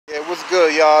What's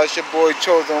good, y'all? It's your boy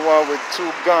Chosen One with 2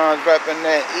 guns, repping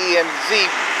that EMZ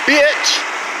bitch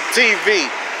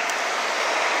TV.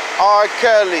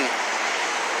 Rkelly.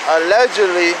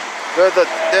 Allegedly, there's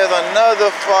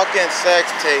another fucking sex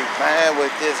tape, man,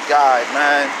 with this guy,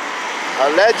 man.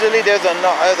 Allegedly, there's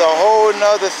a whole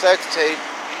nother sex tape.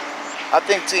 I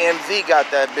think TMZ got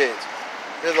that bitch.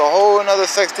 There's a whole nother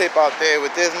sex tape out there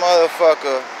with this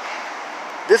motherfucker.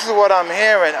 This is what I'm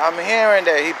hearing. I'm hearing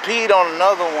that he peed on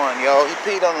another one, yo. He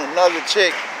peed on another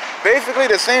chick. Basically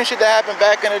the same shit that happened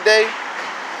back in the day.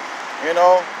 You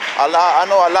know, I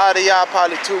know a lot of y'all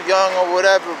probably too young or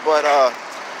whatever, but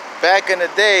back in the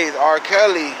days,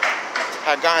 Rkelly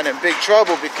had gotten in big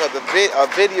trouble because a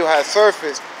video had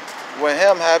surfaced with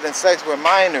him having sex with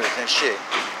minors and shit.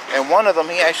 And one of them,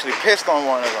 he actually pissed on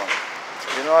one of them.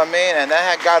 You know what I mean? And that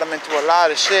had got him into a lot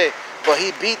of shit. But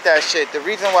he beat that shit. The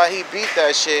reason why he beat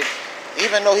that shit,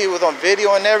 even though he was on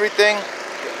video and everything,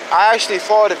 I actually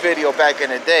saw the video back in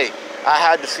the day. I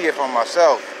had to see it for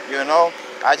myself, you know?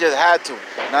 I just had to.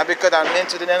 Not because I'm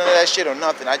into the end of that shit or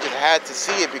nothing. I just had to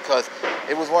see it because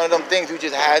it was one of them things you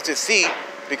just had to see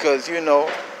because, you know,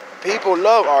 people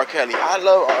love Rkelly. I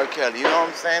love Rkelly, you know what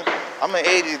I'm saying? I'm an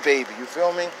 80s baby, you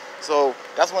feel me? So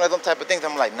that's one of them type of things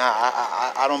I'm like, nah,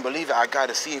 I don't believe it. I got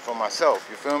to see it for myself,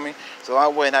 you feel me? So I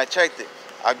went and I checked it.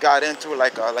 I got into it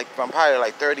like I'm probably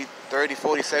like 30,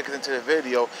 40 seconds into the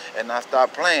video and I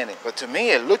stopped playing it. But to me,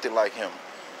 it looked like him.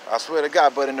 I swear to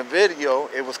God. But in the video,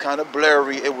 it was kind of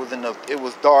blurry. It was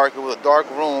dark. It was a dark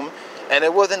room. And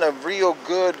it wasn't a real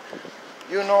good,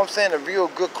 you know what I'm saying, a real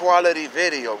good quality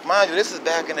video. Mind you, this is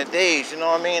back in the days, you know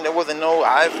what I mean? There wasn't no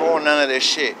iPhone, none of this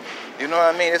shit. You know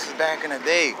what I mean? This is back in the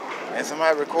day. And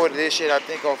somebody recorded this shit, I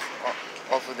think, off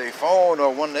of their phone or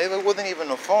one. It wasn't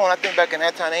even a phone. I think back in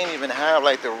that time, they didn't even have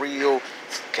like the real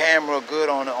camera good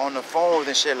on the phones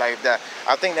and shit like that.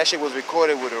 I think that shit was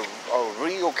recorded with a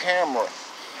real camera.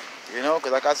 You know,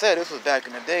 because like I said, this was back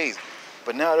in the days.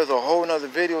 But now there's a whole nother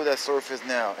video that surfaced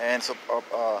now. And so,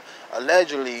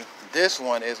 allegedly, this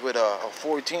one is with a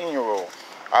 14-year-old.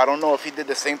 I don't know if he did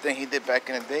the same thing he did back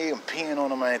in the day and peeing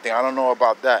on him or anything. I don't know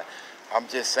about that. I'm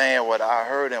just saying what I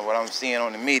heard and what I'm seeing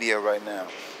on the media right now.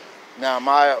 Now,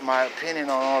 my opinion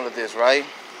on all of this, right,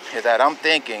 is that I'm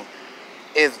thinking,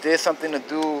 is this something to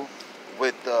do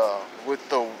with the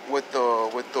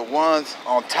ones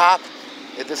on top?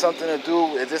 Is this something to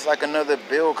do? Is this like another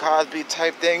Bill Cosby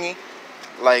type thingy?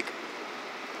 Like,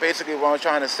 basically, what I'm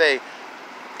trying to say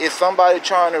is somebody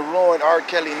trying to ruin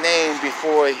Rkelly's name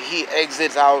before he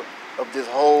exits out of this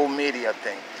whole media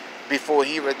thing, before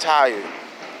he retired.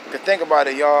 Because think about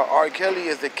it, y'all. Rkelly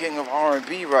is the king of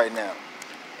R&B right now.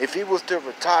 If he was to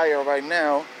retire right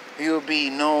now, he would be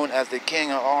known as the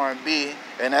king of R&B,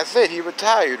 and that's it. He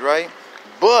retired, right?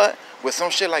 But with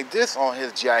some shit like this on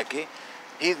his jacket,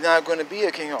 he's not going to be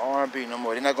a king of R&B no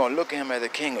more. They're not going to look at him as a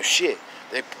king of shit.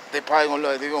 They probably going to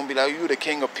look. They're going to be like, you the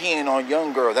king of peeing on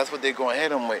young girls. That's what they're going to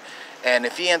hit him with. And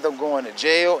if he ends up going to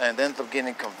jail and then ends up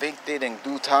getting convicted and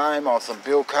do time on some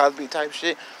Bill Cosby type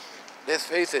shit, let's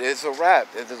face it, it's a rap.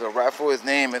 It's a rap for his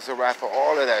name. It's a rap for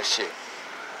all of that shit.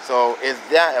 So is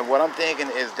that, and what I'm thinking,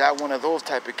 is that one of those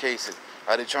type of cases?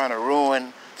 Are they trying to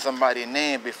ruin somebody's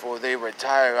name before they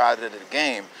retire out of the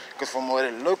game? Because from what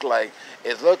it looked like,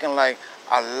 it's looking like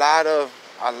a lot of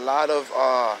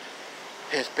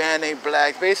Hispanic,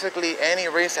 blacks, basically any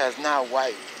race that's not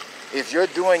white. If you're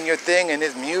doing your thing in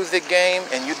this music game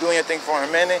and you're doing your thing for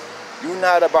a minute, you're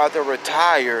not about to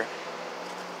retire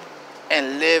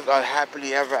and live a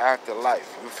happily ever after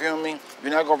life. You feel me?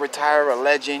 You're not gonna retire a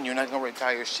legend. You're not gonna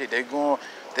retire shit. They're gonna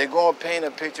paint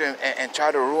a picture and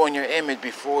try to ruin your image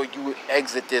before you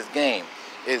exit this game.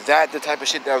 Is that the type of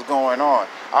shit that's going on?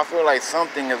 I feel like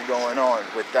something is going on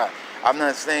with that. I'm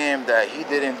not saying that he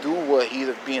didn't do what he's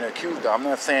being accused of. I'm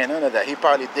not saying none of that. He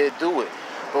probably did do it.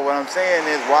 But what I'm saying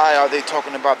is, why are they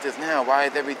talking about this now? Why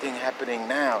is everything happening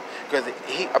now? Because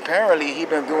apparently he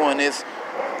been doing this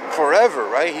forever,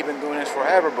 right? He's been doing this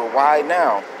forever, but why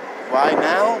now? Why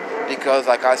now? Because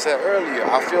like I said earlier,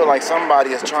 I feel like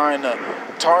somebody is trying to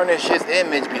tarnish his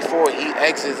image before he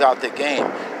exits out the game.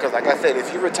 Because like I said,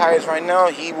 if he retires right now,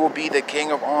 he will be the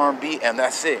king of R&B, and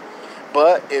that's it.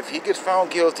 But if he gets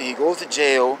found guilty, he goes to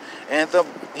jail, and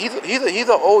he's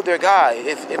an older guy.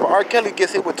 If Rkelly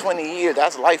gets hit with 20 years,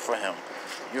 that's life for him.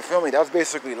 You feel me? That's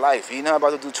basically life. He's not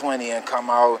about to do 20 and come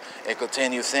out and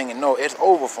continue singing. No, it's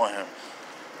over for him.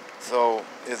 So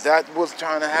is that what's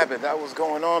trying to happen? That was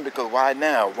going on? Because why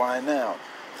now? Why now?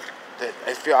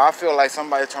 I feel like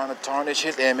somebody's trying to tarnish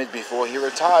his image before he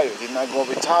retires. He's not going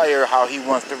to retire how he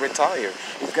wants to retire.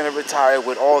 He's going to retire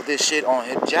with all this shit on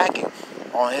his jacket,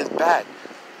 on his back.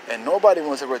 And nobody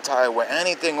wants to retire with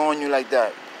anything on you like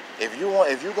that. If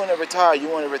you're gonna retire, you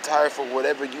want to retire for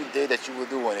whatever you did that you were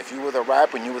doing. If you was a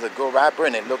rapper and you was a good rapper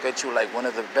and they look at you like one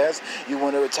of the best, you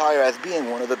want to retire as being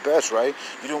one of the best, right?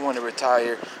 You don't want to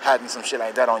retire having some shit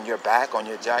like that on your back, on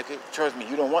your jacket. Trust me,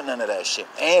 you don't want none of that shit.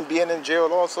 And being in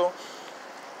jail also,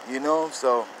 you know.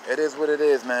 So it is what it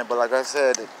is, man. But like I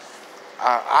said,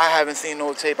 I haven't seen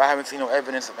no tape. I haven't seen no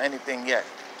evidence of anything yet.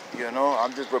 You know,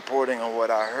 I'm just reporting on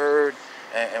what I heard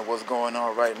and what's going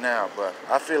on right now. But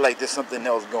I feel like there's something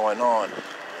else going on.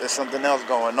 There's something else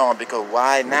going on, because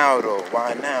why now, though?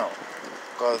 Why now?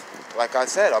 Because, like I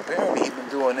said, apparently he's been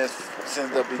doing this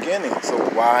since the beginning. So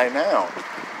why now?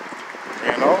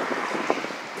 You know?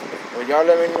 Well, y'all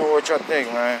let me know what y'all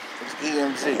think, man. It's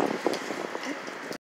EMZ.